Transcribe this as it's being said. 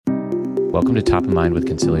Welcome to Top of Mind with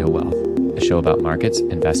Concilio Wealth, a show about markets,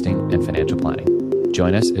 investing, and financial planning.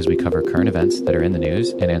 Join us as we cover current events that are in the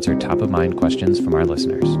news and answer top-of-mind questions from our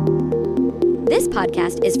listeners. This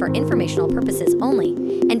podcast is for informational purposes only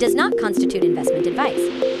and does not constitute investment advice.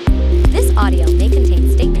 This audio may contain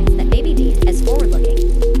statements that may be deemed as forward-looking.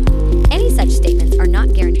 Any such statements are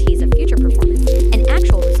not guarantees of future performance, and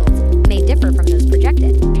actual results may differ from those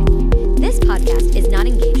projected. This podcast is not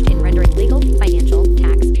engaged in rendering legal, financial,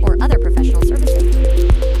 tax, or other professional services.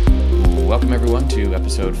 Welcome, everyone, to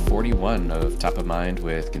episode 41 of Top of Mind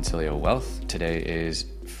with Concilio Wealth. Today is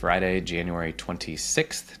Friday, January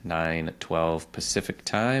 26th, 9:12 Pacific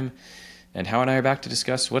time. And Hao and I are back to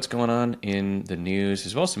discuss what's going on in the news,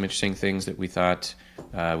 as well as some interesting things that we thought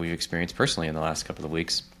we've experienced personally in the last couple of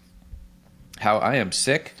weeks. Hao, I am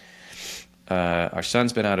sick. Our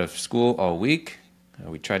son's been out of school all week.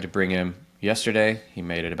 We tried to bring him yesterday. He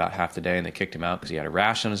made it about half the day, and they kicked him out because he had a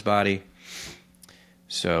rash on his body.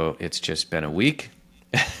 So it's just been a week.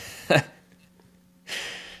 It's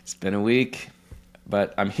been a week.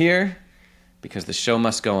 But I'm here because the show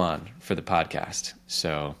must go on for the podcast.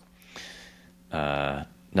 So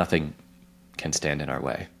nothing can stand in our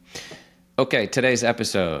way. Okay, today's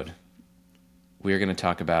episode, we're going to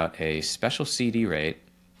talk about a special CD rate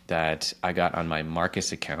that I got on my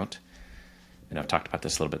Marcus account. And I've talked about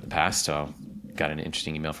this a little bit in the past, so got an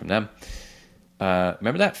interesting email from them.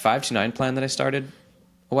 Remember that 529 plan that I started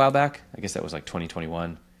a while back? I guess that was like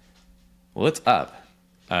 2021. Well, it's up.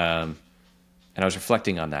 And I was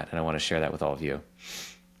reflecting on that, and I want to share that with all of you.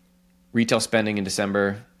 Retail spending in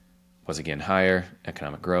December was again higher.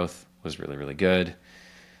 Economic growth was really, really good.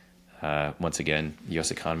 Once again, the U.S.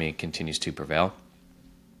 economy continues to prevail.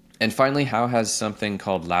 And finally, Hao has something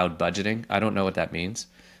called loud budgeting. I don't know what that means.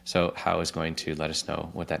 So Hao is going to let us know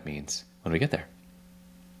what that means when we get there.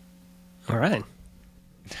 All right.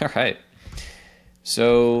 All right.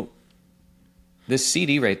 So this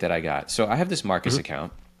CD rate that I got. So I have this Marcus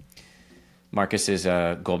account. Marcus is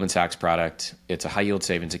a Goldman Sachs product. It's a high yield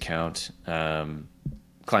savings account.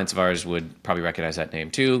 Clients of ours would probably recognize that name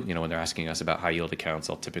too. You know, when they're asking us about high yield accounts,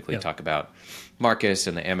 I'll typically talk about Marcus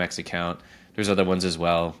and the Amex account. There's other ones as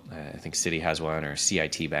well. I think Citi has one, or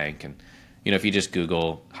CIT Bank. And, you know, if you just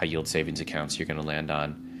Google high yield savings accounts, you're going to land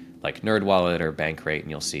on like NerdWallet or Bankrate, and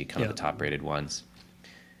you'll see kind of the top rated ones.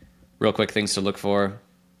 Real quick things to look for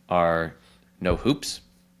are no hoops.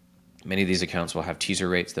 Many of these accounts will have teaser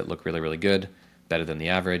rates that look really, really good, better than the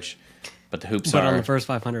average. But the hoops But are on the first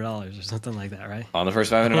 $500 or something like that, right? on the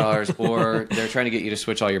first $500, or they're trying to get you to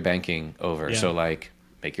switch all your banking over. Yeah. So like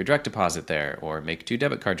make your direct deposit there, or make 2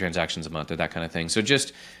 debit card transactions a month, or that kind of thing. So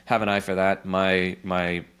just have an eye for that.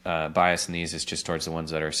 My bias in these is just towards the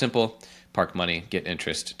ones that are simple. Park money, get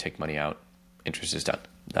interest, take money out. Interest is done.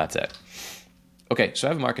 That's it. Okay, so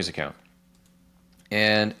I have a Marcus account.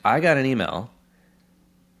 And I got an email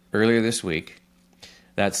earlier this week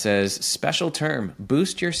that says, special term,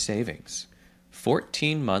 boost your savings.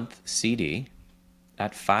 14-month CD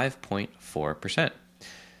at 5.4%.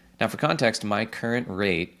 Now, for context, my current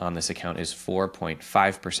rate on this account is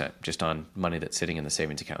 4.5%, just on money that's sitting in the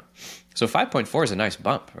savings account. So 5.4 is a nice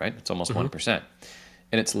bump, right? It's almost 1%.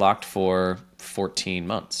 And it's locked for 14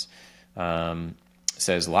 months.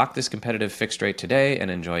 Says, lock this competitive fixed rate today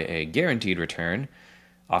and enjoy a guaranteed return.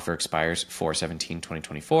 Offer expires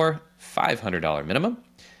 4/17/2024, $500 minimum.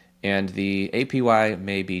 And the APY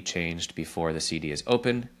may be changed before the CD is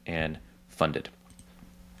open and funded.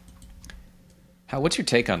 Hao, what's your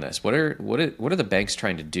take on this? What are the banks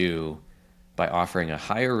trying to do by offering a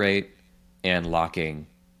higher rate and locking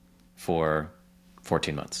for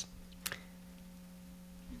 14 months?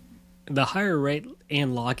 The higher rate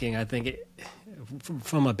and locking, I think,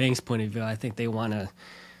 from a bank's point of view, I think they want to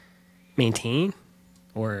maintain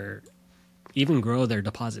or even grow their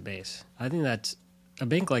deposit base. I think that's a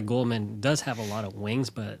bank like Goldman does have a lot of wings,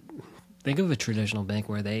 but think of a traditional bank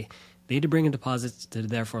where they need to bring in deposits to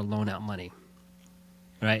therefore loan out money,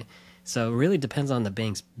 right? So it really depends on the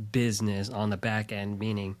bank's business on the back end,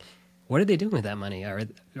 meaning what are they doing with that money?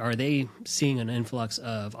 Are they seeing an influx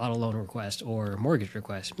of auto loan requests or mortgage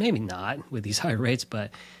requests? Maybe not with these high rates,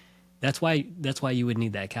 but that's why you would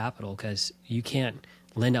need that capital, because you can't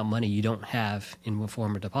lend out money you don't have in the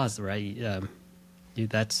form of deposit, right?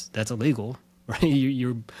 That's illegal, right?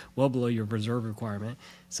 You're well below your reserve requirement.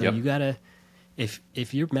 So you gotta, if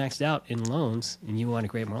you're maxed out in loans and you want to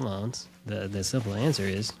create more loans, the simple answer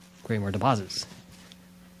is create more deposits.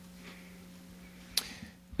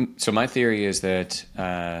 So my theory is that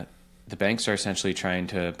the banks are essentially trying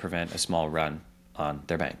to prevent a small run on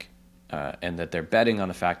their bank, and that they're betting on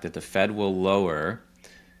the fact that the Fed will lower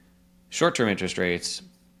short-term interest rates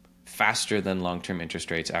faster than long-term interest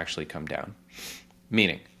rates actually come down.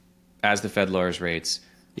 Meaning, as the Fed lowers rates,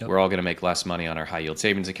 Yep. we're all going to make less money on our high-yield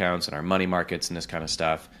savings accounts and our money markets and this kind of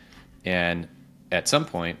stuff. And at some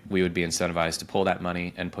point, we would be incentivized to pull that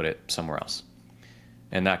money and put it somewhere else.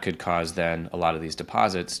 And that could cause then a lot of these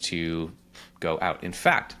deposits to go out. In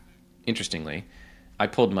fact, interestingly, I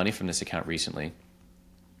pulled money from this account recently,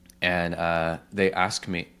 and they asked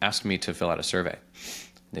me to fill out a survey.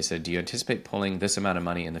 They said, do you anticipate pulling this amount of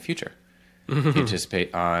money in the future? Do you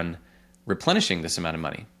anticipate on replenishing this amount of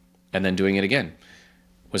money and then doing it again?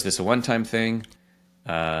 Was this a one-time thing?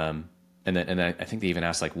 And then I think they even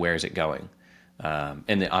asked, like, where is it going?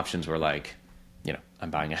 And the options were like, I'm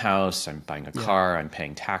buying a house, I'm buying a car, I'm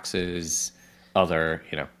paying taxes,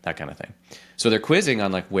 that kind of thing. So they're quizzing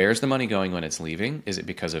on, like, where's the money going when it's leaving? Is it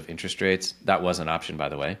because of interest rates? That was an option, by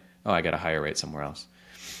the way. Oh, I got a higher rate somewhere else.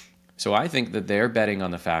 So I think that they're betting on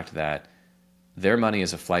the fact that their money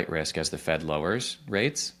is a flight risk as the Fed lowers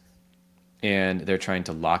rates, and they're trying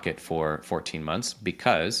to lock it for 14 months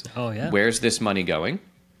because where's this money going?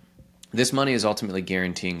 This money is ultimately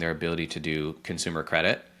guaranteeing their ability to do consumer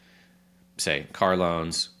credit, say car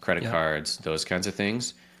loans, credit cards, those kinds of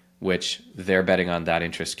things, which they're betting on that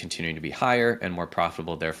interest continuing to be higher and more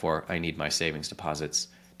profitable. Therefore, I need my savings deposits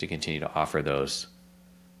to continue to offer those,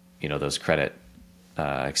 those credit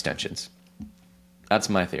extensions. That's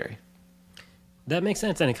my theory. That makes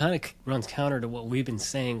sense, and it kind of runs counter to what we've been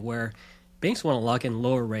saying, where banks want to lock in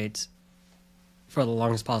lower rates for the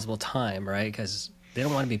longest possible time, right? Because they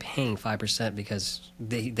don't want to be paying 5% because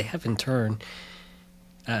they have in turn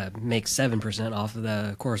make 7% off of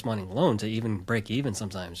the corresponding loan to even break even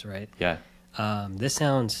sometimes, right? Yeah. This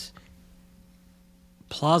sounds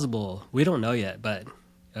plausible. We don't know yet, but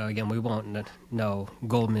again, we won't know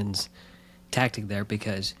Goldman's tactic there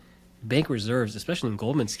because bank reserves, especially in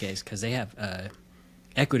Goldman's case, because they have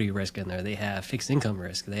equity risk in there, they have fixed income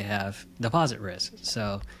risk, they have deposit risk.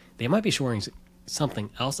 So they might be shoring something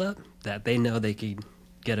else up that they know they could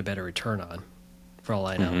get a better return on, for all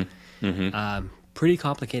I know. Pretty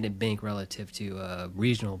complicated bank relative to a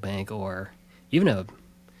regional bank or even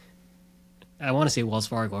I want to say Wells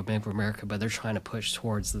Fargo or Bank of America, but they're trying to push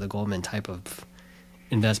towards the Goldman type of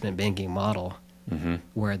investment banking model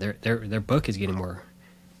where their book is getting more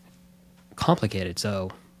complicated.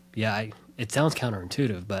 So, yeah, it sounds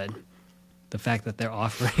counterintuitive, but the fact that they're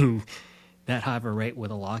offering that high of a rate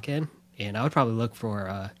with a lock-in, and I would probably look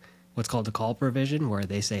for what's called the call provision, where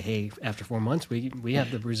they say, hey, after 4 months, we have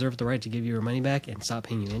the right to give you your money back and stop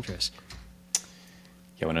paying you interest.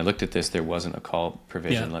 Yeah, when I looked at this, there wasn't a call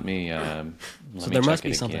provision. Yeah. Let me so there check must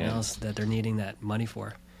be it something again. else that they're needing that money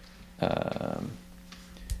for.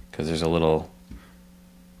 Because there's a little,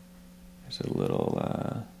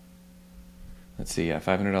 let's see,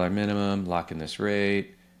 $500 minimum, lock in this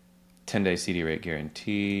rate, 10-day CD rate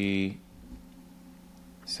guarantee.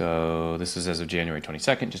 So this is as of January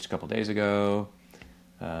 22nd, just a couple days ago.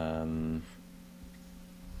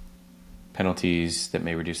 Penalties that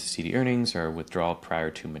may reduce the CD earnings are withdrawal prior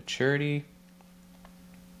to maturity.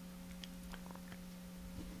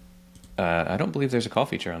 I don't believe there's a call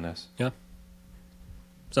feature on this. Yeah.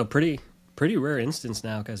 So pretty rare instance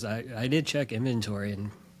now, because I did check inventory,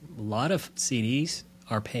 and a lot of CDs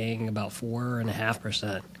are paying about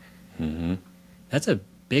 4.5%. That's a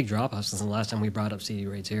big drop off since the last time we brought up CD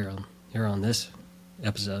rates here on this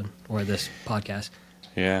episode or this podcast.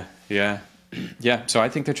 Yeah. So I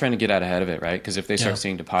think they're trying to get out ahead of it, right? Because if they start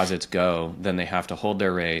seeing deposits go, then they have to hold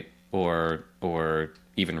their rate or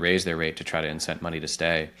even raise their rate to try to incent money to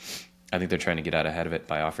stay. I think they're trying to get out ahead of it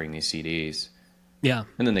by offering these CDs. Yeah.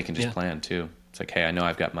 And then they can just plan too. It's like, hey, I know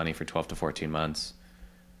I've got money for 12 to 14 months.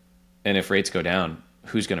 And if rates go down,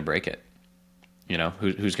 who's going to break it?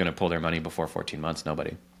 Who's going to pull their money before 14 months?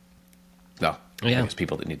 Nobody. No. Yeah. I guess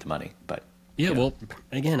people that need the money, but. Yeah, well,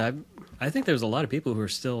 again, I think there's a lot of people who are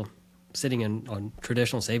still sitting on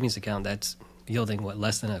traditional savings account that's yielding,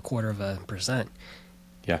 less than 0.25%.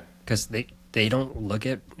 Yeah. Because they don't look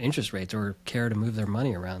at interest rates or care to move their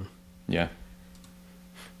money around. Yeah.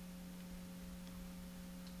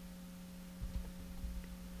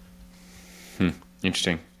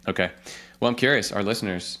 Interesting. Okay. Well, I'm curious, our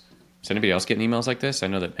listeners, is anybody else getting emails like this? I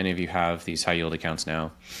know that many of you have these high yield accounts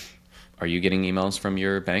now. Are you getting emails from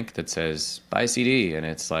your bank that says buy a CD and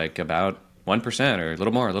it's like about 1% or a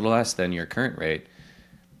little more, a little less than your current rate?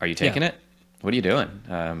 Are you taking it? What are you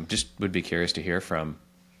doing? Just would be curious to hear from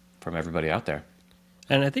everybody out there.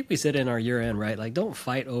 And I think we said in our year end, right? Like, don't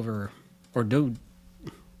fight over or don't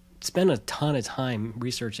spend a ton of time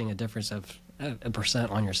researching a difference of a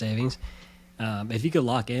percent on your savings. If you could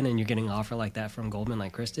lock in and you're getting an offer like that from Goldman,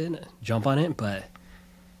 like Chris did, jump on it. But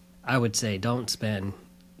I would say don't spend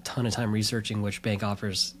a ton of time researching which bank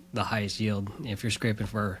offers the highest yield. If you're scraping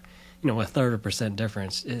for, a third of a percent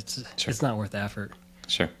difference, it's not worth the effort.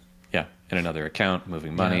 Sure. Yeah. In another account,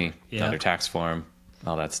 moving money, Yeah. another tax form,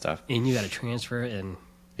 all that stuff. And you got to transfer it, and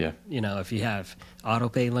Yeah. if you have auto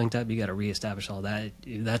pay linked up, you got to reestablish all that.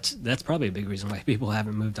 That's probably a big reason why people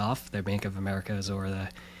haven't moved off their Bank of Americas or the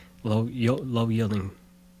low yielding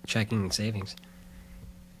checking and savings.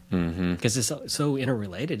 Because it's so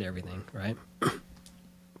interrelated to everything, right?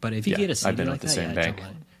 But if you get a CD I've been like with the that, same bank. jump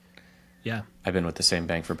on it. Yeah. I've been with the same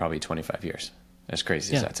bank for probably 25 years. As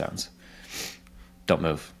crazy as Yeah. that sounds. Don't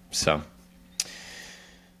move. So, all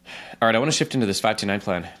right, I want to shift into this 529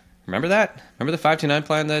 plan. Remember that? Remember the 529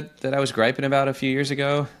 plan that I was griping about a few years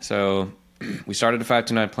ago? So we started a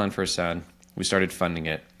 529 plan for a son. We started funding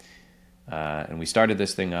it. And we started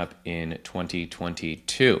this thing up in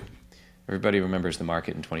 2022. Everybody remembers the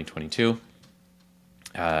market in 2022.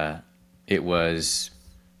 It was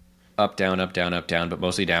up, down, but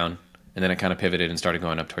mostly down. And then it kind of pivoted and started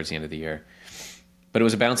going up towards the end of the year. But it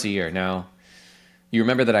was a bouncy year. Now, you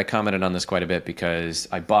remember that I commented on this quite a bit because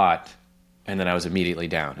I bought and then I was immediately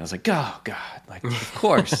down. I was like, oh, God, like, of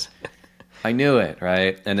course. I knew it,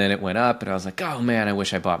 right? And then it went up and I was like, oh, man, I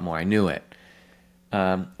wish I bought more. I knew it.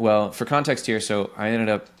 Well, for context here, so I ended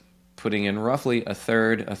up putting in roughly a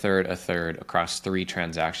third across 3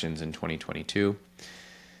 transactions in 2022.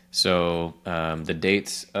 So the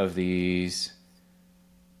dates of these,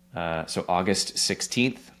 so August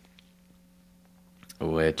 16th,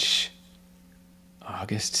 August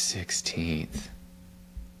 16th.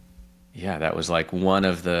 Yeah, that was like one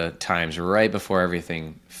of the times right before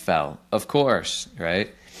everything fell. Of course,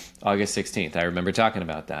 right? August 16th. I remember talking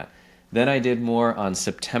about that. Then I did more on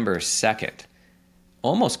September 2nd.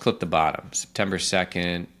 Almost clipped the bottom. September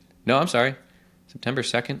 2nd. No, I'm sorry. September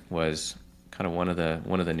 2nd was kind of one of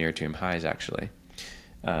the near-term highs, actually.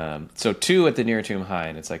 So 2 at the near-term high,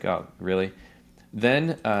 and it's like, oh, really?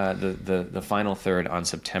 Then the final third on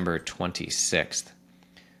September 26th.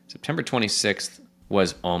 September 26th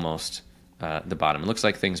was almost the bottom. It looks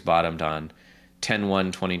like things bottomed on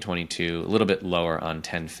 10/1/2022, a little bit lower on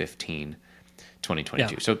 10/15/2022. Yeah.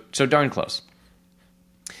 So darn close.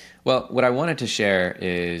 Well, what I wanted to share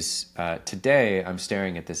is today I'm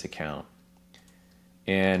staring at this account,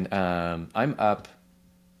 and I'm up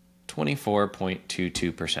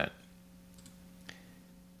 24.22%.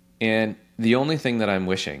 And the only thing that I'm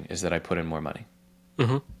wishing is that I put in more money.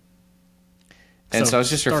 Mm-hmm. And so I was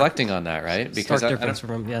just reflecting on that, right? Because I don't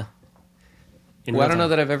know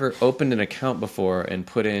that I've ever opened an account before and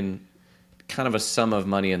put in kind of a sum of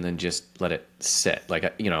money and then just let it sit.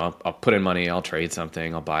 Like, I'll put in money, I'll trade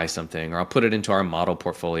something, I'll buy something, or I'll put it into our model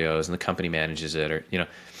portfolios and the company manages it, or, and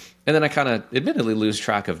then I kind of admittedly lose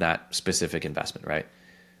track of that specific investment, right?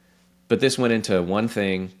 But this went into one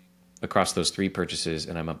thing across those 3 purchases,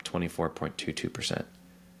 and I'm up 24.22%.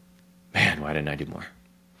 Man, why didn't I do more?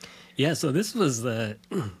 Yeah, so this was the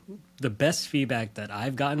best feedback that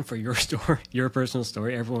I've gotten for your story, your personal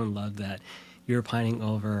story. Everyone loved that. You're pining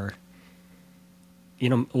over,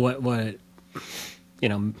 what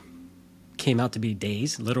came out to be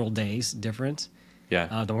literal days difference.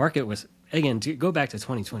 Yeah. The market was, again, to go back to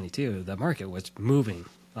 2022, the market was moving.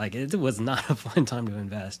 Like, it was not a fun time to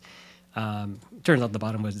invest. Turns out the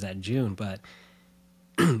bottom was that June, but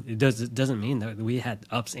it doesn't mean that we had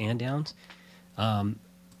ups and downs.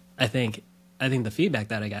 I think the feedback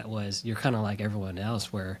that I got was you're kind of like everyone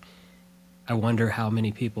else, where I wonder how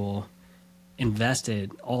many people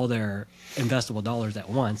invested all their investable dollars at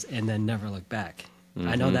once and then never look back. Mm-hmm.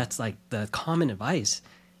 I know that's like the common advice,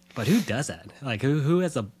 but who does that? Like who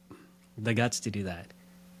has the guts to do that?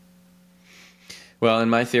 Well,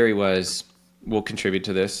 and my theory was we'll contribute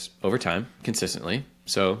to this over time consistently.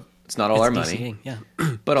 So it's not all our money. Yeah.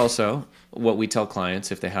 But also what we tell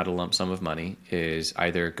clients if they had a lump sum of money is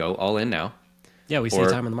either go all in now. Yeah, we say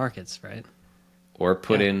time in the markets, right? Or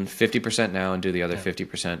put in 50% now and do the other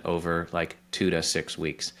 50% over like 2 to 6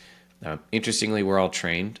 weeks. Interestingly, we're all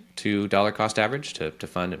trained to dollar cost average to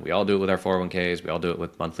fund it. We all do it with our 401ks. We all do it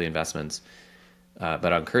with monthly investments.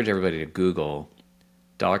 But I encourage everybody to Google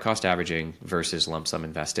dollar cost averaging versus lump sum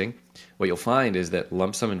investing. What you'll find is that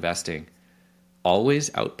lump sum investing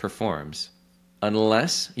always outperforms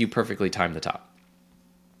unless you perfectly time the top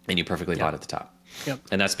and you perfectly bought at the top. Yep.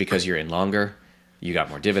 And that's because you're in longer, you got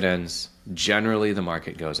more dividends. Generally, the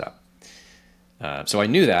market goes up. So I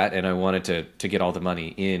knew that, and I wanted to get all the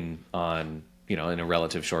money in on, in a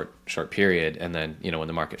relative short period. And then, when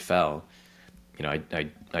the market fell,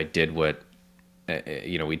 I did what,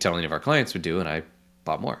 we tell any of our clients would do, and I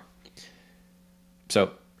bought more.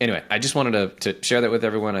 So anyway, I just wanted to share that with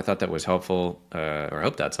everyone. I thought that was helpful, or I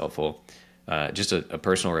hope that's helpful. Just a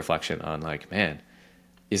personal reflection on like, man,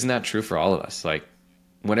 isn't that true for all of us? Like,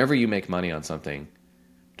 whenever you make money on something,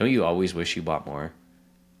 don't you always wish you bought more?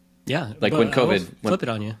 Yeah. Like but when I COVID, will flip it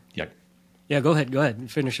on you. yeah. Yeah, go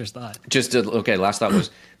ahead. Finish your thought. Okay, last thought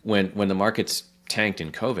was when the markets tanked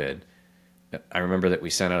in COVID, I remember that we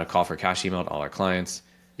sent out a call for cash email to all our clients.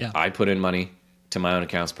 Yeah. I put in money to my own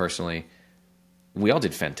accounts personally. We all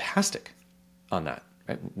did fantastic on that.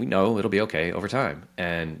 Right? We know it'll be okay over time.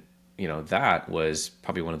 And, that was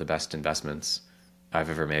probably one of the best investments I've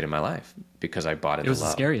ever made in my life because I bought it. It was low.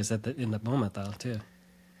 the scariest in the moment, though, too.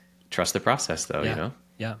 Trust the process, though, Yeah.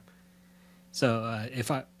 Yeah. So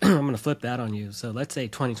if I'm going to flip that on you. So let's say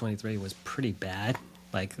 2023 was pretty bad.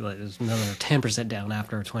 Like it was another 10% down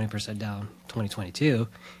after a 20% down 2022.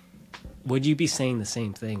 Would you be saying the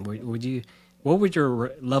same thing? What would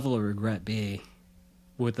your level of regret be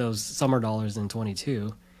with those summer dollars in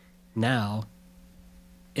 22 now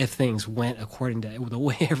if things went according to the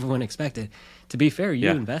way everyone expected? To be fair, you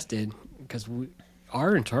invested because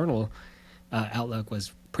our internal outlook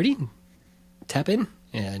was pretty tepid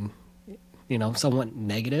and somewhat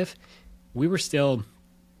negative. We were still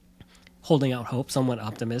holding out hope, somewhat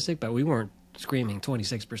optimistic, but we weren't screaming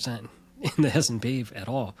 26% in the S&P at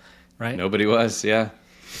all, right? Nobody was, yeah.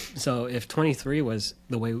 So if 23 was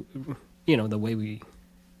the way we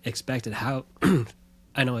expected, how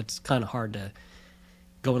I know it's kind of hard to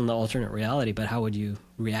go in the alternate reality, but how would you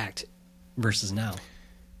react versus now?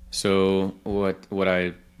 So what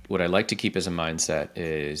I like to keep as a mindset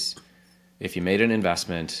is if you made an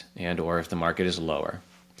investment and or if the market is lower,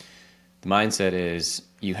 the mindset is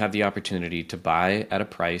you have the opportunity to buy at a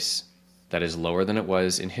price that is lower than it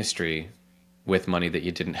was in history with money that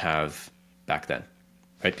you didn't have back then,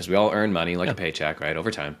 right? Because we all earn money like a paycheck, right,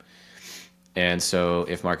 over time. And so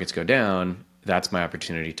if markets go down, that's my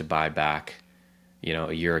opportunity to buy back,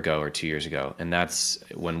 a year ago or 2 years ago. And that's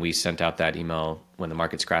when we sent out that email when the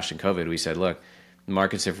markets crashed in COVID. We said, look, the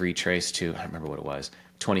markets have retraced to, I don't remember what it was,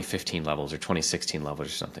 2015 levels or 2016 levels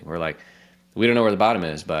or something. We're like, we don't know where the bottom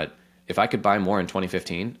is, but if I could buy more in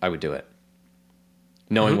 2015, I would do it.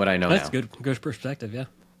 Knowing what I know That's now. good perspective, yeah.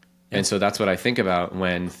 And so that's what I think about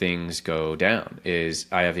when things go down is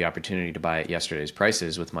I have the opportunity to buy at yesterday's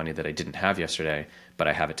prices with money that I didn't have yesterday, but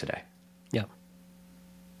I have it today. Yeah.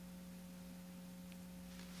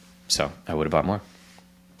 So I would have bought more.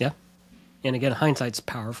 Yeah. And again, hindsight's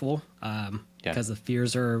powerful because the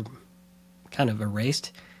fears are kind of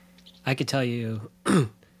erased. I could tell you,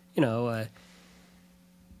 entering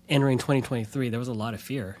 2023, there was a lot of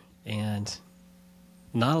fear, and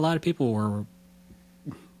not a lot of people were,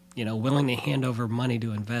 willing to hand over money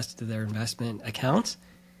to invest to their investment accounts.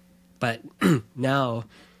 But now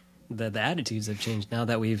the attitudes have changed. Now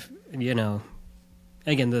that we've, again,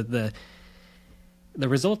 the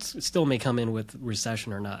results still may come in with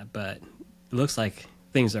recession or not, but it looks like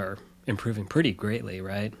things are improving pretty greatly,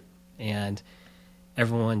 right? And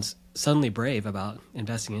everyone's suddenly brave about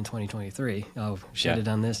investing in 2023. Oh, should have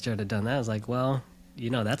done this, should have done that. I was like, well,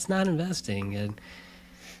 that's not investing. And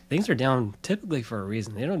things are down typically for a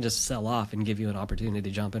reason. They don't just sell off and give you an opportunity to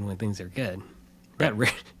jump in when things are good.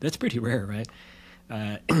 Right. That's pretty rare, right?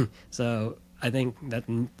 So I think that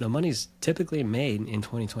the money's typically made in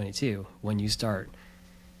 2022 when you start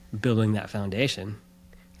building that foundation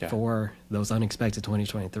for those unexpected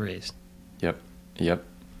 2023s. Yep.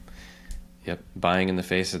 Buying in the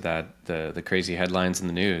face of that, the crazy headlines in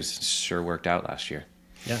the news sure worked out last year.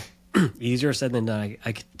 Yeah. Easier said than done.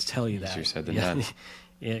 I could tell you that. Easier said than done.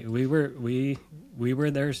 Yeah, we were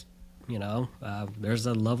there's there's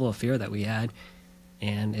a level of fear that we had,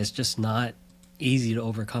 and it's just not easy to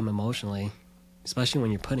overcome emotionally, especially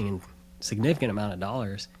when you're putting in significant amount of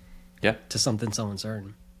dollars to something so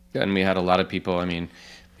uncertain. Yeah, and we had a lot of people. I mean,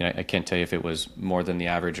 I can't tell you if it was more than the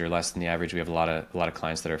average or less than the average. We have a lot of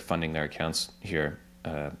clients that are funding their accounts here.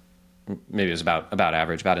 Maybe it was about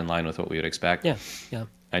average, about in line with what we would expect. Yeah.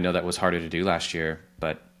 I know that was harder to do last year,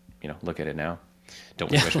 but look at it now.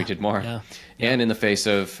 Don't we wish we did more? Yeah. And in the face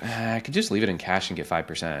of, I could just leave it in cash and get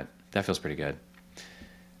 5%. That feels pretty good.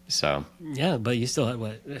 So yeah, but you still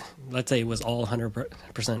had let's say it was all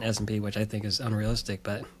 100% S&P, which I think is unrealistic,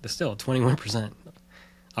 but there's still 21%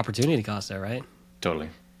 opportunity cost there, right? Totally.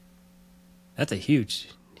 That's a huge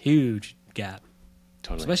gap.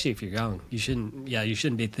 Totally. Especially if you're young. You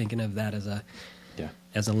shouldn't be thinking of that as a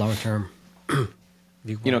long term.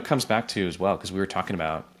 It comes back to as well, because we were talking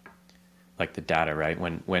about like the data, right?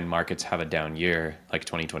 When markets have a down year, like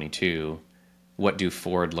 2022, what do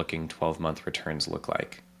forward-looking 12-month returns look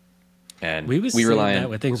like? And we rely on that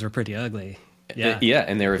when things were pretty ugly. Yeah.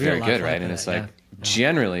 and they were We had a very lot good, of fun right? for And that, it's like yeah.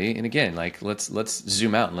 generally, and again, like let's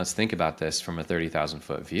zoom out and let's think about this from a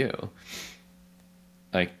 30,000-foot view.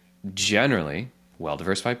 Like generally,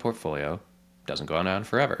 well-diversified portfolio doesn't go on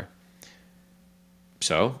forever.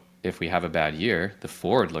 So if we have a bad year, the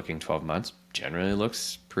forward-looking 12 months generally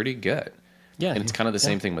looks pretty good. Yeah. And it's kind of the yeah.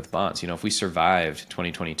 same thing with bonds. You know, if we survived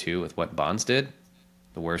 2022 with what bonds did,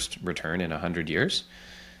 the worst return in 100 years,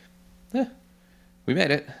 we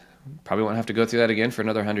made it. Probably won't have to go through that again for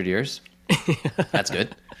another 100 years. That's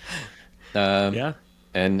good. Yeah.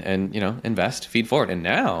 And you know, invest, feed forward. And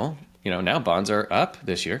now, you know, now bonds are up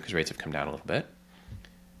this year because rates have come down a little bit.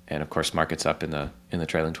 And of course, market's up in the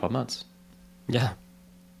trailing 12 months. Yeah.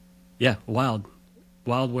 Yeah. Wild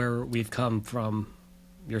where we've come from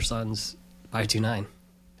your son's 529.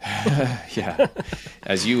 Yeah.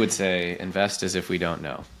 As you would say, invest as if we don't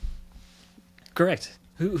know. Correct.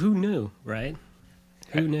 Who knew, right?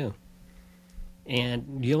 Who knew?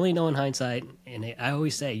 And you only know in hindsight, and I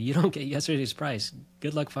always say, you don't get yesterday's price.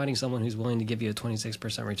 Good luck finding someone who's willing to give you a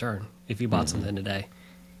 26% return if you bought something today.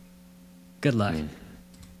 Good luck.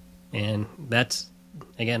 And that's,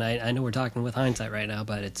 again, I know we're talking with hindsight right now,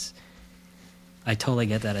 but I totally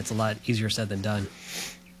get that. It's a lot easier said than done.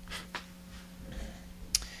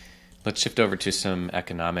 Let's shift over to some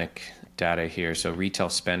economic data here. So retail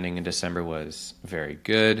spending in December was very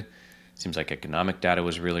good. Seems like economic data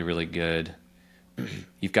was really, really good.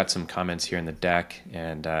 You've got some comments here in the deck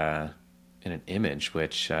and in an image,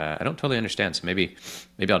 which I don't totally understand. So maybe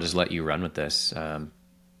I'll just let you run with this.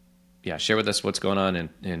 Share with us what's going on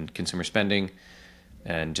in consumer spending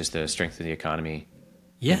and just the strength of the economy.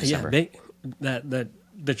 Yeah. The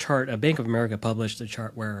chart, Bank of America published a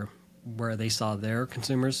chart where they saw their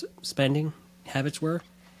consumers' spending habits were.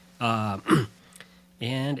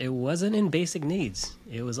 And it wasn't in basic needs.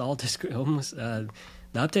 It was all almost the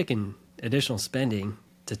uptick in additional spending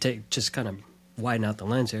to just kind of widen out the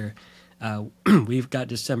lens here. We've got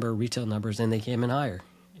December retail numbers and they came in higher.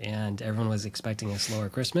 And everyone was expecting a slower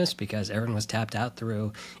Christmas because everyone was tapped out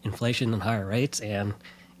through inflation and higher rates. And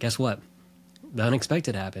guess what? The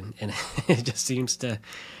unexpected happened. And it just seems to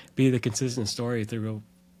be the consistent story through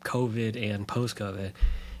COVID and post-COVID.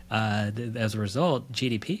 As a result,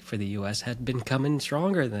 GDP for the U.S. had been coming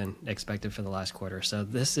stronger than expected for the last quarter. So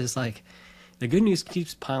this is like the good news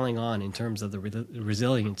keeps piling on in terms of the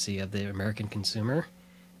resiliency of the American consumer,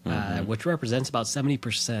 which represents about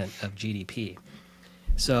 70% of GDP.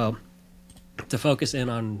 So to focus in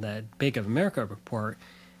on that Bank of America report,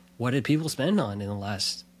 what did people spend on in the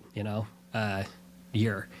last,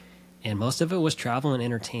 year? And most of it was travel and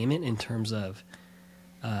entertainment in terms of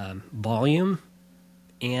volume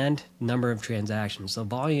and number of transactions. So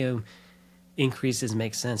volume increases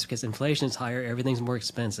make sense because inflation is higher, everything's more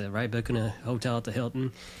expensive, right? Booking a hotel at the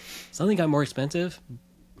Hilton, something got more expensive,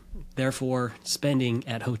 therefore spending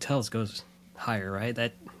at hotels goes higher, right?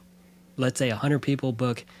 That, let's say 100 people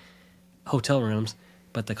book hotel rooms,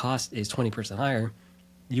 but the cost is 20% higher,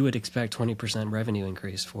 you would expect 20% revenue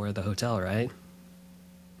increase for the hotel, right?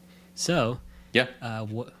 So,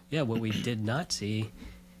 what we did not see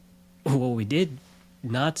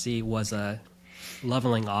was a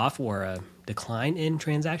leveling off or a decline in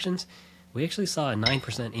transactions. We actually saw a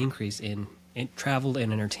 9% increase in travel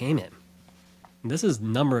and entertainment. And this is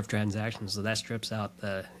number of transactions, so that strips out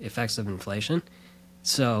the effects of inflation.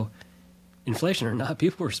 So, inflation or not,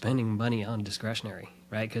 people were spending money on discretionary,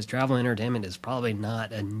 right? Because travel and entertainment is probably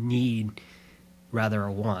not a need, rather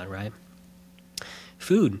a want, right?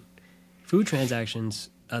 Food transactions,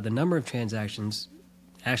 the number of transactions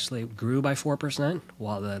actually grew by 4%,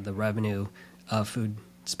 while the revenue of food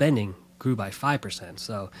spending grew by 5%.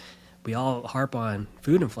 So we all harp on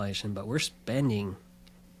food inflation, but we're spending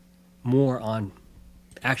more on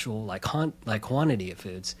actual like quantity of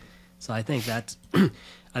foods. So I think that's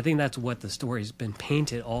what the story's been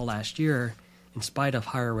painted all last year. In spite of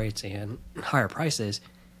higher rates and higher prices,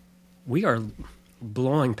 we are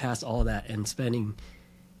blowing past all that and spending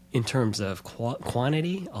in terms of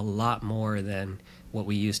quantity a lot more than what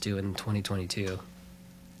we used to in 2022.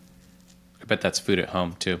 I bet that's food at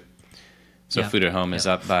home too. So food at home is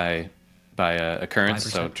up by occurrence,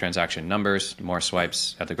 5%. So transaction numbers, more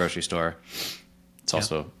swipes at the grocery store. It's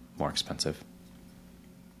also more expensive.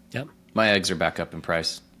 Yep. My eggs are back up in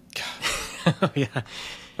price. Oh, yeah.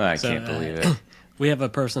 I can't believe it. We have a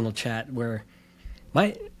personal chat where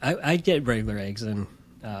I get regular eggs, and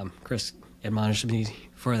Chris admonished me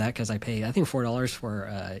for that because I pay, I think, $4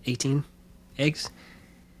 for 18 eggs.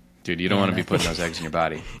 Dude, you don't want to be putting those eggs in your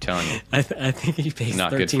body. I'm telling you. I think he pays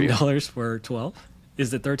 $13 for 12.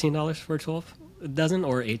 Is it $13 for 12 dozen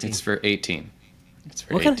or 18? It's for 18. It's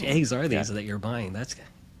for What kind of 18. eggs are these Yeah. that you're buying?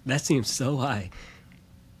 That seems so high.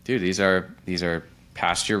 Dude, these are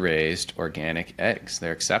pasture raised organic eggs.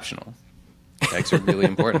 They're exceptional. Eggs are really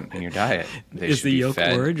important in your diet. They Is should the be yolk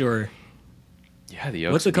fed. orange or Yeah, the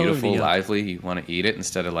yolk's What's the color of the beautiful, yolk? lively. You want to eat it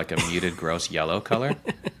instead of like a muted, gross yellow color.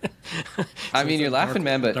 I mean, it's you're a laughing, dark-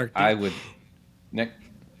 man, but dark I deep. would.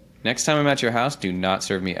 Next time I'm at your house, do not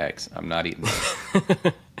serve me eggs. I'm not eating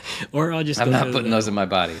those. or I'll just I'm go not to putting the those in my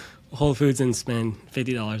body. Whole Foods and spend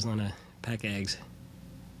 $50 on a pack of eggs.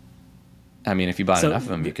 I mean, if you bought So- enough of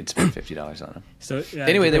them, you could spend $50 on them. So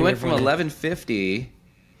Anyway, they depending went from on- $11.50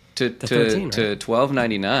 to 13, right? to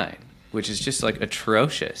 $12.99, which is just like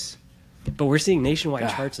atrocious. But we're seeing nationwide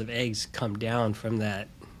God. charts of eggs come down from that,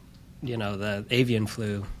 the avian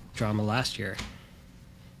flu drama last year.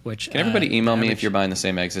 Which Can everybody email me if average- you're buying the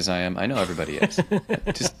same eggs as I am? I know everybody is.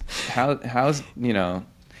 Just how's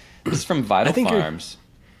this is from Vital I think you're- Farms.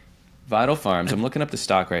 Vital Farms. I'm looking up the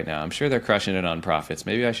stock right now. I'm sure they're crushing it on profits.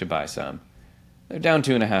 Maybe I should buy some. They're down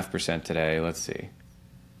 2.5% today. Let's see.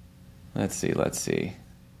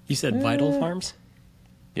 You said Vital Farms?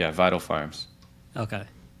 Yeah, Vital Farms. Okay.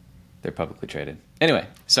 They're publicly traded. Anyway,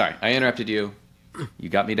 sorry, I interrupted you. You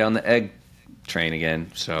got me down the egg train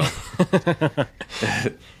again. So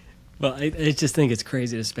Well, I just think it's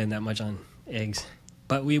crazy to spend that much on eggs.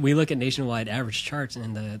 But we look at nationwide average charts,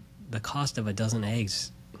 and the cost of a dozen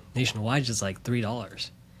eggs nationwide is just like $3.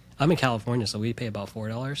 I'm in California, so we pay about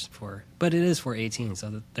 $4 but it is for 18,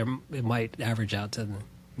 so that it might average out to the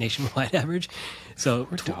nationwide average. So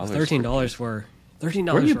 $4 $13 for $13.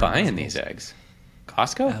 where are you for a buying dozen these eggs. eggs?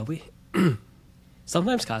 Costco? We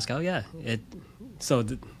sometimes Costco, yeah. So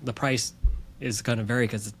the price is going to vary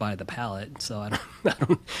because it's by the pallet. So I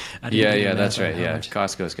didn't do yeah, the that's math on right. how Yeah, much-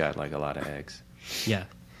 Costco's got like a lot of eggs. yeah.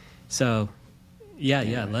 So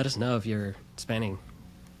yeah. Let us know if you're spending.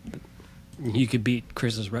 You could beat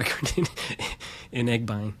Chris's record in egg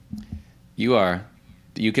buying. You are.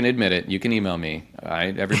 You can admit it. You can email me.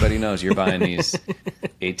 Everybody knows you're buying these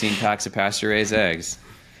 18 packs of pasture-raised eggs.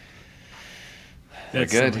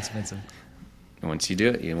 That's good. so expensive. Once you do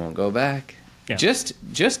it, you won't go back. Yeah. Just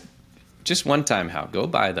one time, Hal. Go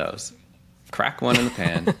buy those. Crack one in the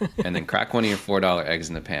pan, and then crack one of your $4 eggs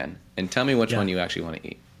in the pan, and tell me which Yeah. one you actually want to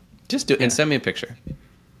eat. Just do it, and send me a picture.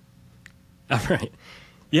 All right.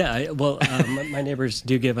 Yeah. My neighbors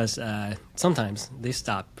do give us. Sometimes they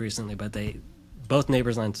stopped recently, but both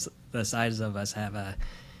neighbors on the sides of us have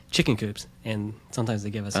chicken coops, and sometimes they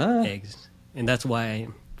give us eggs, and that's why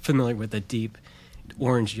I'm familiar with the deep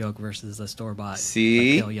orange yolk versus the store bought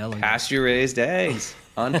See, pale yellow. pasture-raised eggs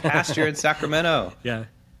on pasture in Sacramento. Yeah.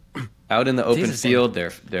 Out in the open tastes the same. field,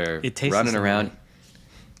 they're It tastes running the same around. way.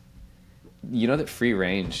 You know that free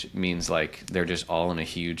range means like they're just all in a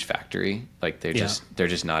huge factory. Like they're Yeah.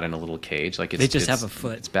 just not in a little cage. Like They just have a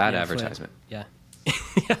foot. It's bad Yeah, a foot. advertisement. Yeah.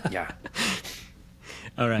 Yeah.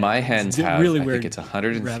 All right. My hens It's have really I weird think it's rabbit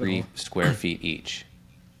 103 hole. square feet each.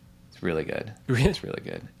 It's really good. Really? It's really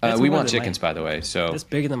good. That's We more want than chickens, by the way. So That's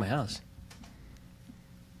bigger than my house.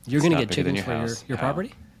 You're It's going to not get bigger than chickens your for house. your How?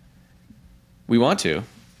 property? we want to,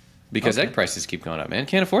 because Okay. egg prices keep going up. Man,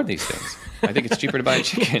 can't afford these things. I think it's cheaper to buy a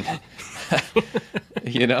chicken.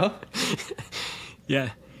 You know? Yeah.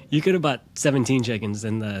 You could have bought 17 chickens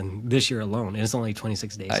in this year alone, and it's only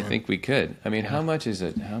 26 days I in. think we could. I mean, how much is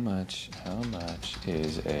it? How much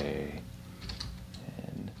is a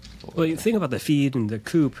hen for- Well, you think about the feed and the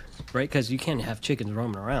coop, right? Because you can't have chickens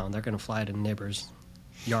roaming around. They're going to fly to neighbors'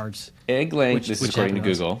 yards. egg laying? which- This is which according to happened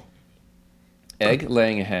to us. Google. Egg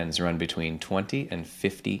laying hens run between $20 and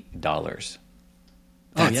 $50.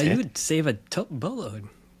 Oh, That's yeah, it? you would save a boatload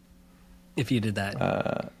if you did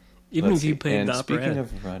that. Even Let's if you see. paid And the upper speaking end.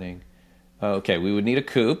 of running, okay, we would need a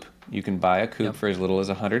coop. You can buy a coop Yep. for as little as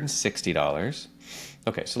 $160.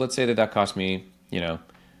 Okay, so let's say that cost me,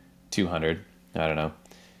 $200. I don't know,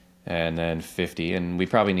 and then $50, and we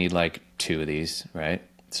probably need like 2 of these, right?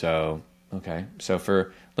 So okay, so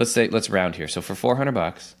let's round here. So for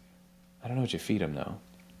 $400, I don't know what you feed them though.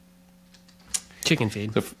 Chicken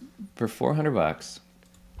feed. So for $400,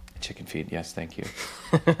 chicken feed. Yes, thank you.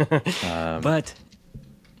 But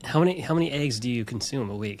how many eggs do you consume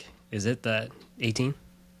a week? Is it the 18?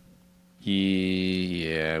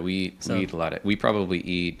 Yeah, we So- eat a lot of. We probably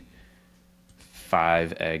eat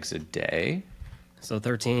 5 eggs a day. So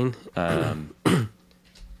 13.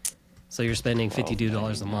 So you're spending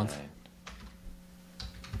 $52 a month.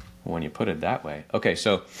 When you put it that way. Okay,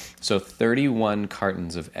 so 31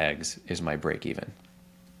 cartons of eggs is my break even.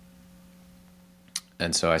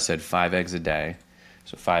 And so I said 5 eggs a day.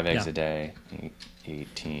 So 5 eggs Yeah. a day,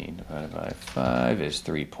 18 divided by 5 is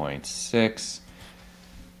 3.6.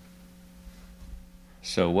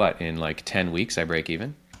 So what? In like 10 weeks, I break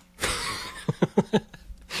even?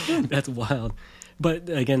 That's wild. But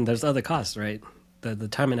again, there's other costs, right? The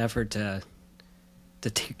time and effort to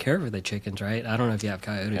take care of the chickens, right? I don't know if you have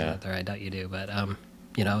coyotes Yeah. out there. I doubt you do, but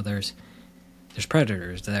there's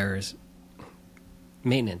predators, there's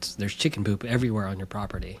maintenance, there's chicken poop everywhere on your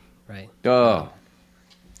property, right? Oh.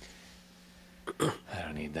 I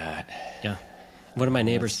don't need that. Yeah. One of my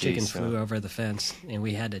neighbor's Let's see, chickens so- flew over the fence, and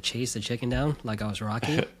we had to chase the chicken down like I was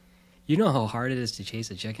Rocky. You know how hard it is to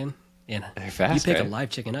chase a chicken? And They're fast, you pick right? a live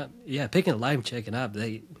chicken up. Yeah, picking a live chicken up,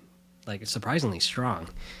 they like surprisingly strong.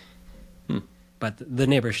 But the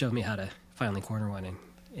neighbor showed me how to finally corner one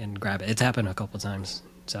and grab it. It's happened a couple times.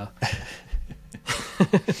 So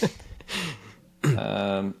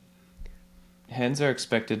Hens are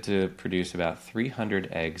expected to produce about 300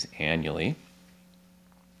 eggs annually.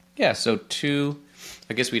 Yeah, so 2.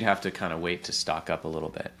 I guess we'd have to kind of wait to stock up a little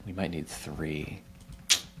bit. We might need 3.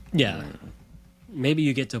 yeah, maybe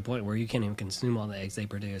you get to a point where you can't even consume all the eggs they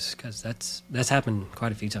produce because that's happened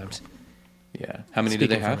quite a few times. Yeah. How many do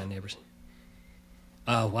they Speaking for have? my neighbors.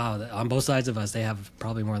 Oh wow! On both sides of us, they have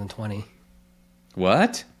probably more than 20.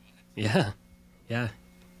 What? Yeah, yeah.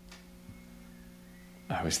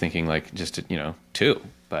 I was thinking like just, 2,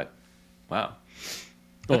 but wow.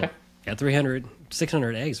 Well, Okay. yeah, 300,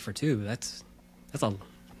 600 eggs for 2. That's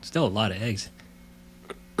still a lot of eggs.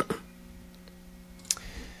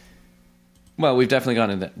 Well, we've definitely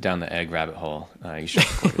gone down the egg rabbit hole. You should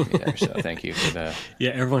have recorded me there, so thank you for the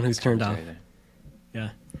Yeah, everyone who's turned off. commentary there. Yeah.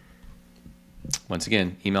 Once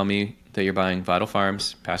again, email me that you're buying Vital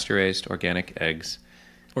Farms pasture-raised organic eggs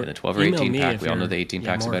in the 12 or email 18 me pack. if We all know you're, the 18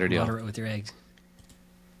 pack's a more better deal. moderate with your eggs.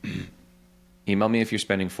 Email me if you're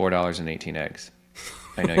spending $4 and 18 eggs.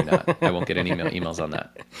 I know you're not. I won't get any emails on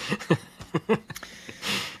that.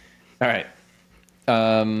 All right.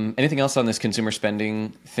 Anything else on this consumer spending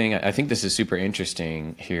thing? I think this is super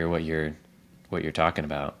interesting here. What you're talking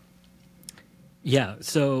about. Yeah.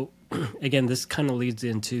 So again, this kind of leads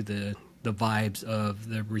into the vibes of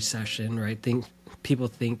the recession, right? People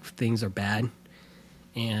think things are bad,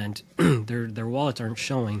 and their wallets aren't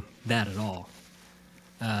showing that at all.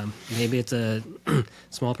 Maybe it's a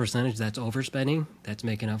small percentage that's overspending that's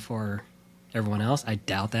making up for everyone else. I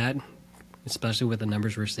doubt that, especially with the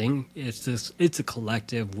numbers we're seeing. It's a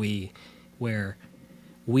collective we, where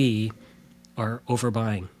we are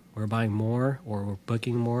overbuying. We're buying more, or we're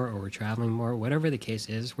booking more, or we're traveling more. Whatever the case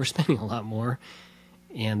is, we're spending a lot more,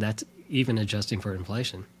 and that's even adjusting for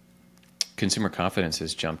inflation. Consumer confidence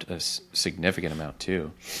has jumped a significant amount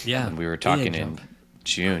too. Yeah, And we were big talking in jump.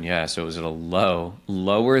 June. Yeah, so it was at a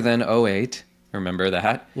lower than '08. Remember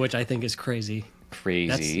that? Which I think is crazy.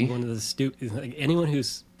 Crazy. That's one of the stupid. Like, anyone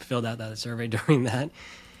who's filled out that survey during that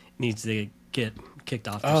needs to get kicked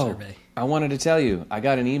off the survey. I wanted to tell you, I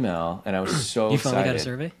got an email and I was so You excited. finally got a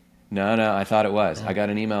survey? No, I thought it was. I got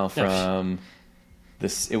an email from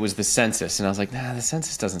this. It was the census, and I was like, nah, the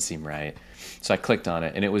census doesn't seem right. So I clicked on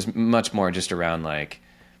it, and it was much more just around like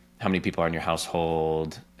how many people are in your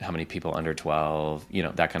household, how many people under 12,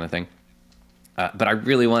 that kind of thing. But I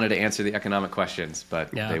really wanted to answer the economic questions,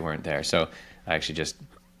 but Yeah. they weren't there. So I actually just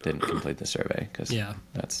didn't complete the survey because Yeah.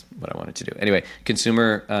 that's what I wanted to do. Anyway,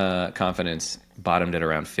 consumer confidence bottomed at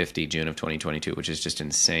around 50 June of 2022, which is just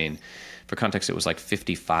insane. For context, it was like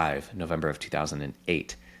 55 November of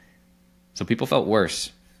 2008. So people felt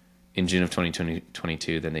worse in June of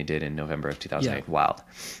 2022 than they did in November of 2008. Yeah. Wild.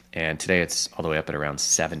 And today it's all the way up at around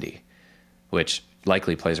 70, which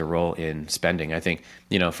likely plays a role in spending. I think,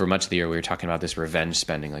 for much of the year we were talking about this revenge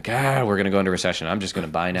spending, like, we're going to go into recession. I'm just going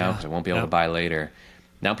to buy now because I won't be able to buy later.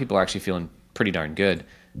 Now people are actually feeling pretty darn good.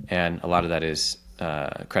 And a lot of that is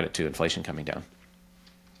credit to inflation coming down,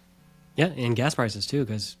 Yeah, and gas prices too,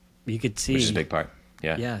 because you could see. which is a big part.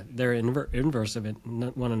 Yeah. Yeah, they're inverse of it,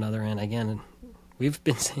 one another. And again, we've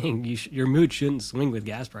been saying your mood shouldn't swing with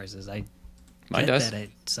gas prices. I Mine get does. that it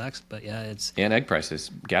sucks, but yeah, it's And egg prices.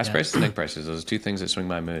 Gas Yeah. prices and egg prices. Those are two things that swing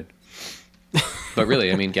my mood. But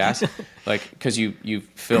really, I mean, gas, like, because you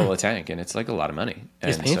fill a tank and it's like a lot of money. And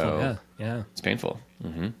it's painful. so Yeah. it's painful.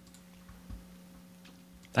 Hmm.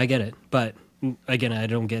 I get it, but again, I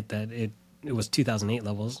don't get that it was 2008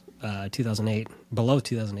 levels, 2008 below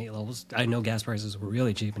 2008 levels. I know gas prices were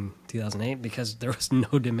really cheap in 2008 because there was no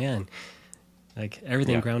demand. Like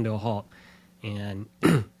everything Yeah. ground to a halt. And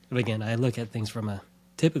again, I look at things from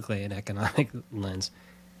typically an economic lens.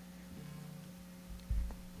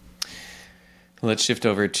 Let's shift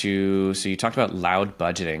over to, so you talked about loud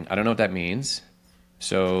budgeting. I don't know what that means.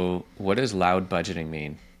 So what does loud budgeting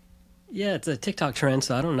mean? Yeah, it's a TikTok trend,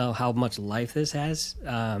 so I don't know how much life this has.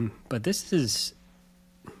 But this is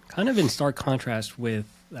kind of in stark contrast with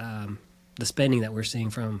the spending that we're seeing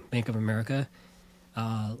from Bank of America.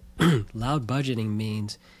 Loud budgeting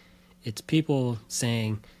means it's people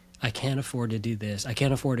saying, I can't afford to do this. I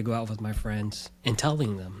can't afford to go out with my friends, and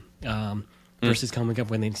telling them versus coming up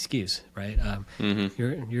with an excuse, right?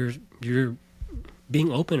 You're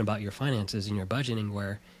being open about your finances and your budgeting,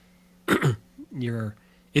 where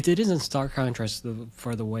it is in stark contrast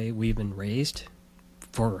for the way we've been raised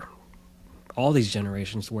for all these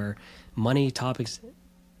generations, where money topics,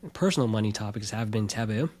 personal money topics, have been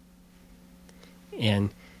taboo.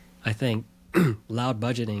 And I think loud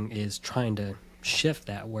budgeting is trying to shift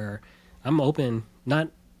that, where I'm open not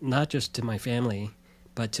just to my family,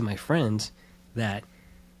 but to my friends, that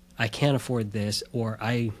I can't afford this, or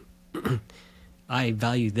I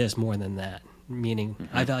value this more than that. Meaning,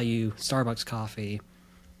 I value Starbucks coffee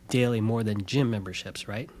daily more than gym memberships,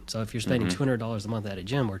 right? So if you're spending $200 a month at a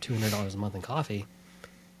gym, or $200 a month in coffee,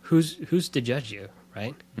 who's to judge you,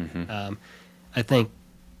 right?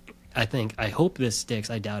 I hope this sticks.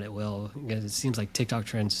 I doubt it will, because it seems like TikTok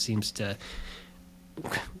trends seems to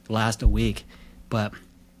last a week. But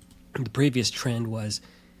the previous trend was,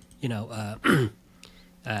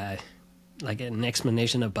 like an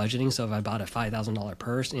explanation of budgeting. So if I bought a $5,000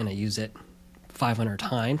 purse and I use it 500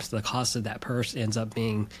 times, the cost of that purse ends up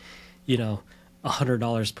being,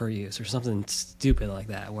 $100 per use, or something stupid like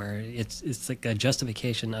that, where it's like a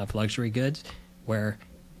justification of luxury goods, where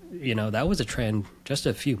that was a trend just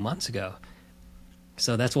a few months ago.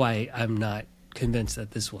 So that's why I'm not convinced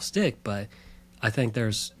that this will stick. But I think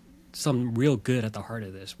there's some real good at the heart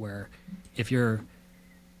of this, where if you're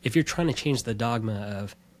trying to change the dogma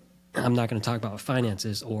of, I'm not going to talk about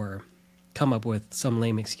finances, or come up with some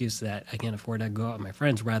lame excuse that I can't afford to go out with my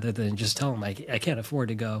friends, rather than just tell them I can't afford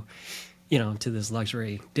to go, to this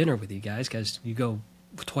luxury dinner with you guys, because you go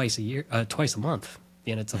twice a month,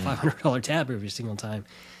 and it's a $500 tab every single time.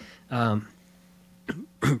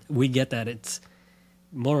 We get that it's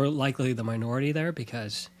more likely the minority there,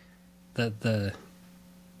 because the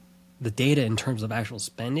data in terms of actual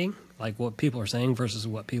spending, like what people are saying versus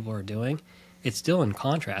what people are doing, it's still in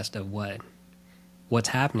contrast of what's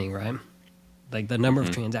happening, right? Like the number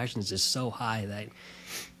of transactions is so high that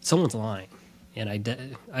someone's lying. And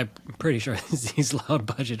I'm pretty sure it's these loud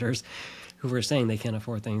budgeters who are saying they can't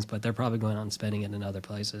afford things, but they're probably going out and spending it in other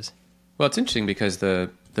places. Well, it's interesting because the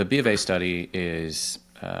B of A study is,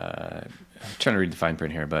 I'm trying to read the fine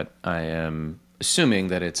print here, but I am assuming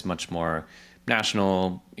that it's much more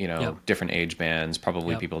national, different age bands,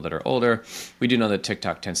 probably people that are older. We do know that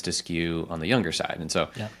TikTok tends to skew on the younger side. And so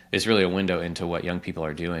it's really a window into what young people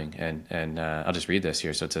are doing. And I'll just read this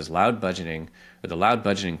here. So it says, the loud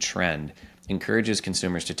budgeting trend encourages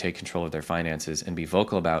consumers to take control of their finances and be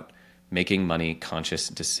vocal about making money-conscious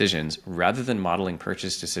decisions, rather than modeling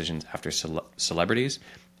purchase decisions after celebrities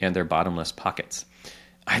and their bottomless pockets.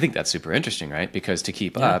 I think that's super interesting, right? Because to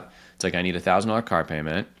keep up, it's like, I need $1,000 car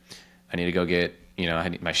payment. I need to go get,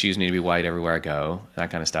 my shoes need to be white everywhere I go,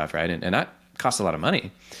 that kind of stuff, right? And that costs a lot of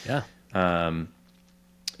money. Yeah.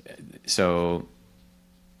 So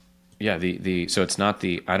it's not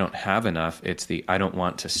the I don't have enough, it's the I don't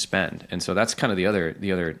want to spend. And so that's kind of the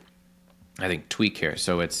other I think tweak here.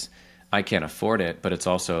 So it's I can't afford it, but it's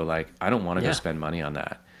also like I don't want to go spend money on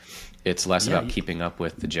that. It's less about keeping up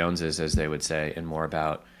with the Joneses, as they would say, and more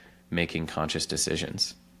about making conscious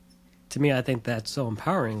decisions. To me, I think that's so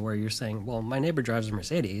empowering, where you're saying, well, my neighbor drives a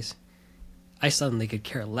Mercedes. I suddenly could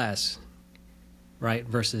care less, right?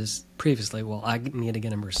 Versus previously, well, I need to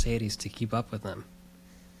get a Mercedes to keep up with them.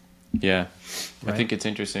 Yeah. Right? I think it's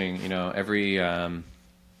interesting. Every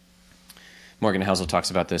Morgan Housel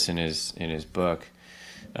talks about this in his book,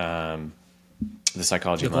 The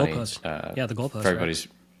Psychology of Money. The goalpost. For everybody's...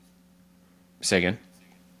 Right? Say again?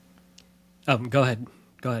 Go ahead.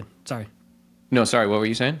 Sorry. No, sorry. What were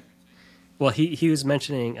you saying? Well, he was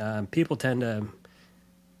mentioning people tend to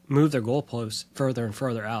move their goalposts further and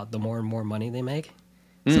further out the more and more money they make.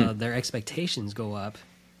 So their expectations go up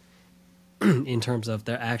in terms of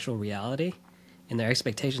their actual reality, and their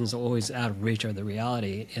expectations are always out of reach of the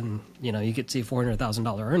reality. And, you could see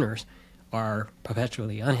 $400,000 earners are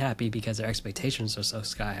perpetually unhappy because their expectations are so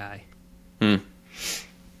sky high.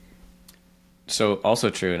 So also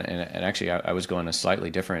true, and actually I was going a slightly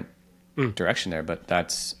different direction there, but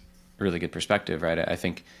that's really good perspective, right? I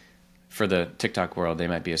think for the TikTok world, they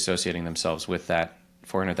might be associating themselves with that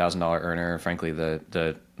 $400,000 earner, frankly, the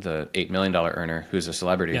 $8 million earner who's a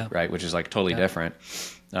celebrity, right? Which is like totally different.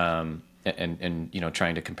 And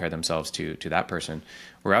trying to compare themselves to that person.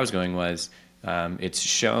 Where I was going was, it's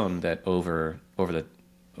shown that over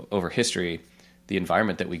history, the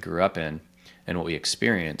environment that we grew up in and what we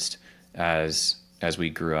experienced as we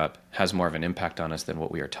grew up has more of an impact on us than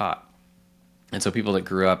what we are taught. And so people that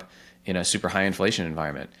grew up in a super high inflation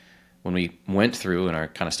environment, when we went through and are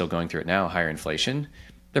kind of still going through it now, higher inflation,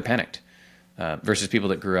 they're panicked. Versus people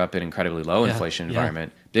that grew up in incredibly low inflation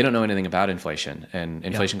environment, they don't know anything about inflation, and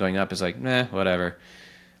inflation going up is like, whatever.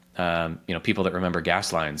 People that remember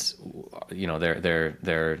gas lines,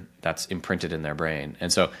 they're that's imprinted in their brain.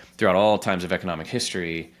 And so throughout all times of economic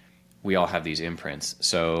history, we all have these imprints.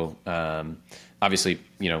 So obviously,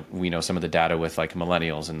 we know some of the data with like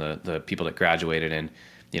millennials and the people that graduated in,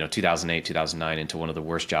 2008, 2009 into one of the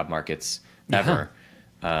worst job markets ever.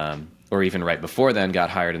 Or even right before then got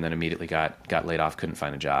hired and then immediately got laid off, couldn't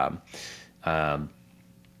find a job.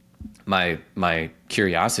 My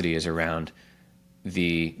curiosity is around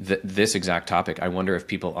this exact topic. I wonder if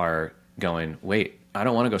people are going, wait, I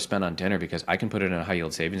don't want to go spend on dinner because I can put it in a high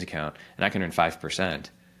yield savings account and I can earn 5%. And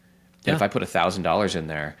if I put $1,000 in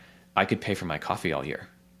there, I could pay for my coffee all year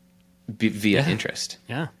via interest.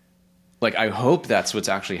 Yeah. Like, I hope that's what's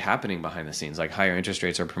actually happening behind the scenes. Like, higher interest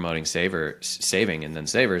rates are promoting saving and then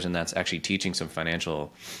savers, and that's actually teaching some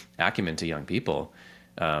financial acumen to young people.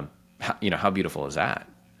 How beautiful is that?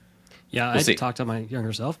 Yeah, I talked to my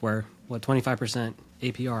younger self 25%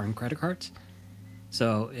 APR on credit cards.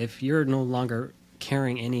 So if you're no longer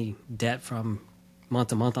carrying any debt from month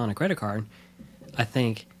to month on a credit card, I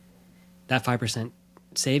think that 5%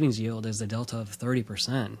 savings yield is the delta of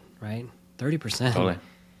 30%, right? 30%. Totally.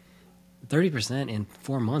 30% in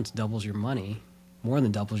 4 months doubles your money, more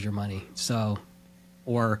than doubles your money. So,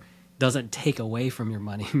 or doesn't take away from your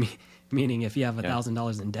money. Meaning, if you have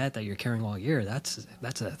 $1,000 in debt that you're carrying all year, that's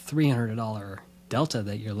a $300 delta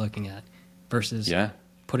that you're looking at, versus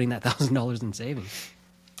putting that $1,000 in savings.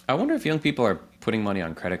 I wonder if young people are putting money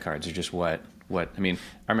on credit cards or just what. I mean,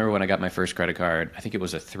 I remember when I got my first credit card, I think it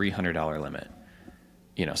was a $300 limit.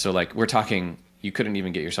 So like we're talking, you couldn't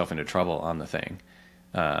even get yourself into trouble on the thing.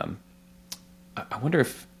 I wonder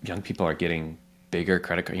if young people are getting bigger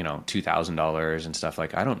credit card, $2,000 and stuff.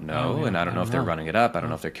 Like, I don't know. And I don't know if they're running it up. I don't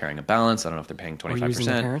know if they're carrying a balance. I don't know if they're paying 25%. Or using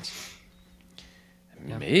their parents?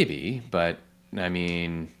 Maybe, but I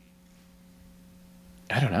mean,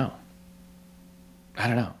 I don't know.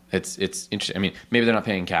 It's interesting. I mean, maybe they're not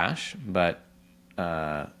paying cash, but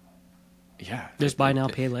There's buy now,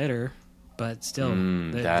 pay later, but still,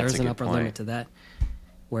 there's an upper limit to that.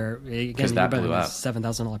 Where again, you're buying a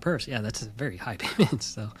 $7,000 purse. Yeah, that's a very high payment.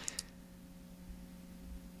 So,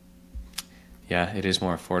 yeah, it is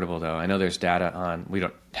more affordable though. I know there's data on. We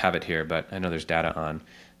don't have it here, but I know there's data on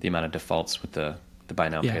the amount of defaults with the buy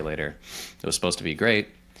now, pay later. It was supposed to be great,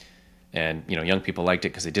 and young people liked it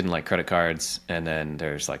because they didn't like credit cards. And then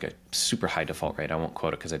there's like a super high default rate. I won't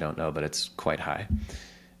quote it because I don't know, but it's quite high.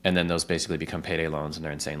 And then those basically become payday loans, and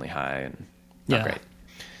they're insanely high and not great.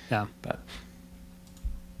 Yeah, but.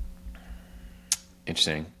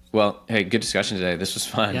 Interesting. Well, hey, good discussion today. This was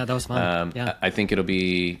fun. Yeah, that was fun. I think it'll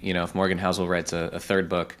be, if Morgan Housel writes a third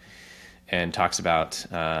book and talks about,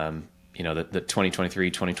 the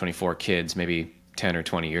 2023, 2024 kids, maybe 10 or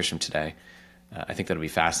 20 years from today, I think that'll be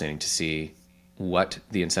fascinating to see what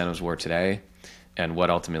the incentives were today and what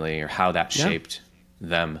ultimately, or how that shaped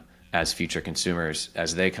them as future consumers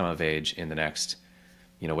as they come of age in the next,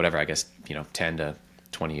 10 to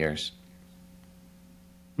 20 years.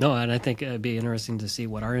 No, and I think it'd be interesting to see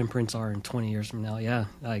what our imprints are in 20 years from now. Yeah.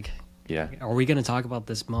 Are we going to talk about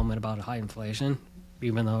this moment about high inflation,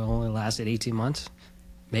 even though it only lasted 18 months?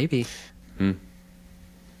 Maybe.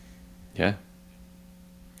 Yeah.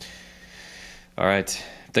 All right.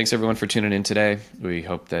 Thanks, everyone, for tuning in today. We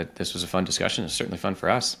hope that this was a fun discussion. It's certainly fun for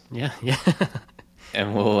us. Yeah.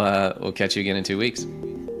 And we'll catch you again in 2 weeks.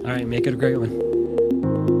 All right. Make it a great one.